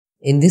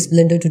In this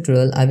Blender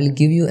tutorial, I will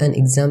give you an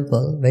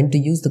example when to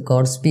use the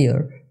chord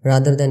sphere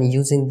rather than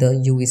using the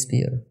UV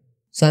sphere.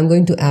 So I'm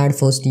going to add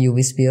first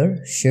UV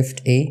sphere,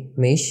 Shift A,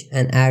 Mesh,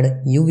 and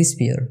add UV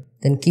sphere.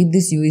 Then keep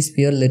this UV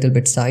sphere little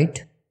bit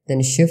side.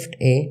 Then Shift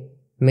A,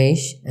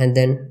 Mesh, and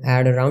then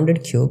add a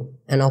rounded cube.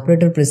 An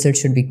operator preset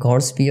should be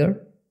chord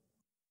sphere.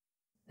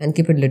 And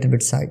keep it little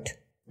bit side.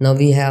 Now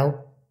we have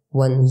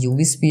one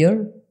UV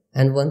sphere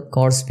and one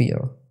chord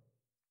sphere.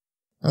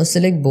 Now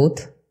select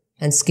both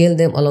and scale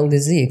them along the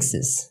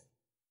z-axis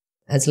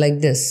as like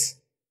this.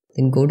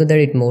 Then go to the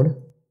edit mode,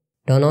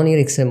 turn on your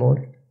X-ray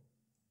mode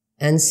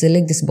and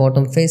select this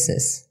bottom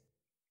faces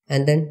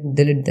and then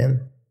delete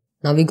them.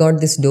 Now we got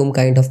this dome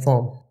kind of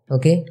form.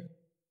 Okay,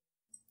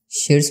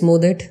 shade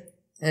smooth it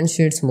and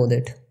shade smooth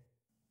it.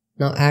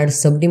 Now add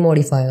subd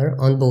modifier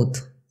on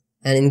both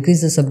and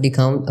increase the subd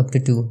count up to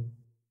 2.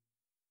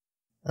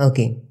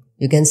 Okay,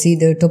 you can see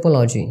their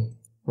topology.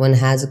 One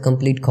has a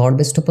complete chord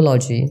based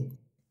topology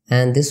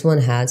and this one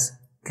has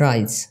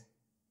tries.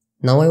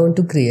 Now I want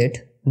to create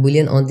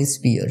Boolean on these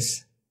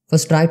spheres.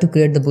 First try to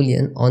create the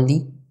Boolean on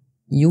the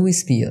UV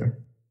sphere.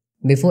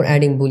 Before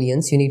adding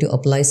Booleans, you need to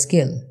apply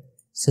scale.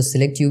 So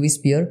select UV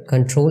sphere,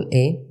 Ctrl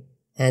A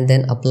and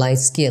then apply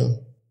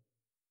scale.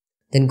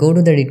 Then go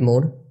to the edit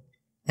mode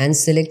and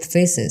select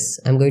faces.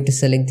 I'm going to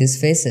select these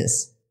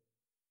faces.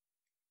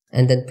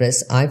 And then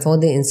press I for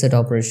the insert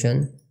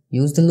operation,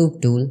 use the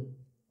loop tool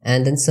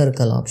and then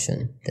circle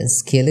option. Then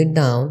scale it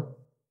down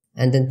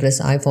and then press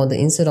I for the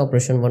insert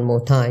operation one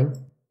more time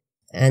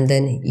and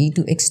then E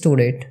to extrude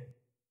it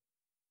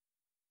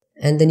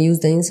and then use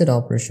the insert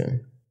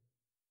operation.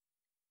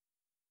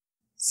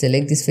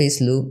 Select this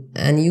face loop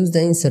and use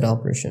the insert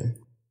operation.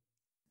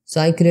 So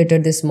I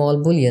created this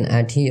small boolean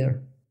at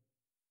here.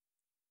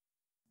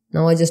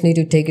 Now I just need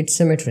to take its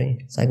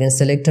symmetry. So I can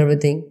select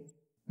everything,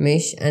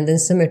 mesh and then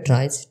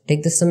symmetrize,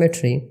 take the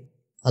symmetry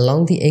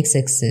along the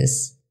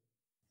x-axis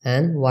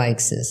and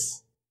y-axis.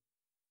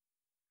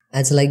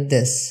 As like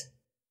this.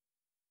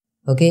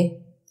 Okay,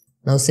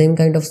 now same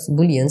kind of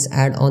booleans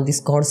add on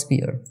this chord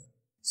sphere.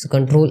 So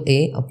Ctrl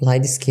A, apply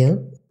the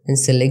scale, then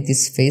select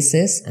these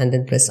faces and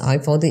then press I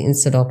for the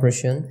insert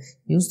operation,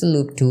 use the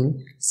loop tool,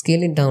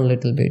 scale it down a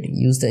little bit,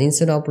 use the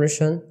insert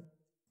operation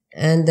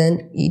and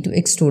then E to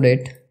extrude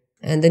it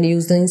and then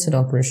use the insert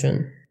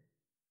operation.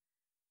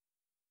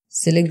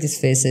 Select these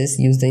faces,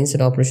 use the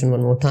insert operation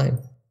one more time.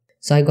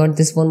 So I got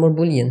this one more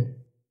boolean.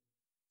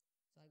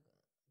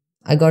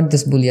 I got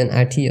this boolean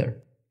at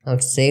here. Now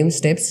same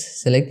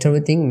steps, select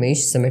everything, mesh,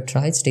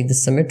 symmetrize, take the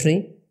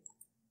symmetry,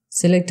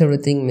 select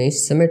everything, mesh,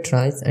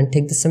 symmetrize and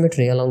take the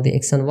symmetry along the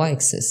x and y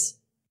axis.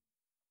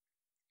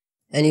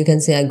 And you can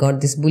say I got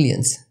these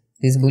booleans.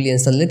 These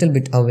booleans are a little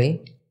bit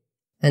away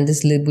and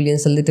these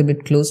booleans are a little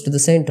bit close to the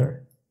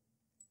center.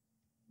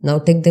 Now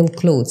take them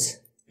close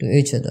to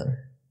each other.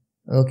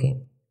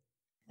 Okay.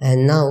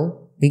 And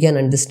now we can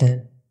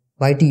understand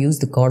why to use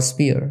the chord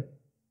sphere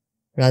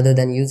rather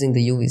than using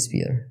the UV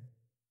sphere.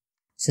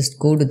 Just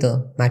go to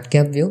the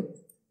matcap view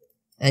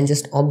and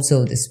just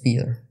observe the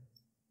sphere,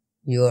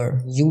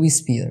 your UV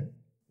sphere.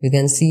 You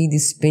can see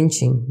this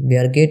pinching we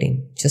are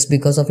getting just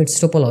because of its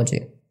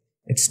topology.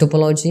 Its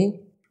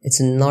topology,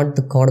 it's not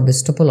the chord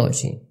based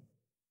topology.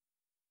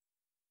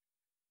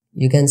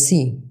 You can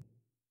see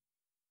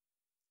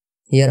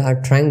here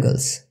are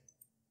triangles.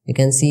 You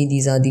can see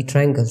these are the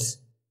triangles.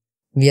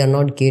 We are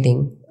not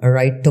getting a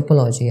right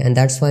topology and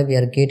that's why we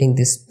are getting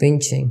this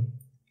pinching.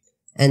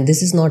 And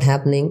this is not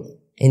happening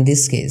in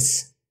this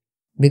case,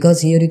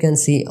 because here you can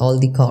see all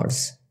the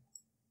chords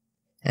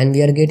and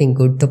we are getting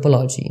good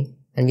topology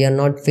and we are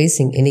not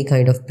facing any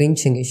kind of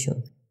pinching issue.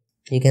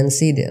 You can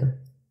see there.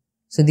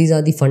 So these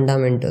are the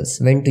fundamentals,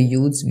 when to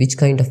use which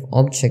kind of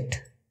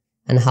object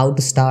and how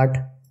to start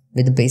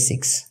with the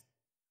basics.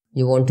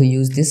 You want to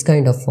use this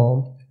kind of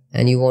form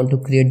and you want to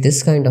create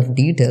this kind of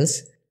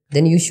details,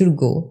 then you should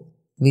go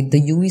with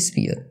the UV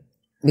sphere,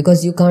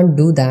 because you can't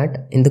do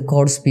that in the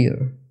chord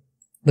sphere.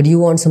 But you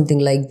want something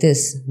like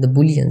this, the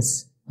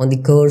booleans on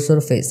the curved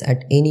surface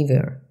at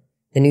anywhere,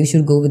 then you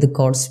should go with the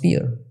chord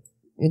sphere.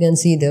 You can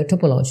see their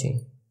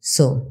topology.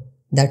 So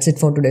that's it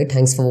for today.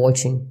 Thanks for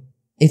watching.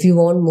 If you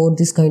want more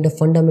this kind of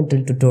fundamental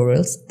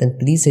tutorials, then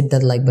please hit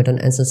that like button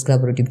and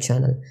subscribe our YouTube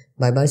channel.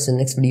 Bye bye, see you in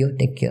the next video.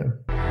 Take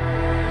care.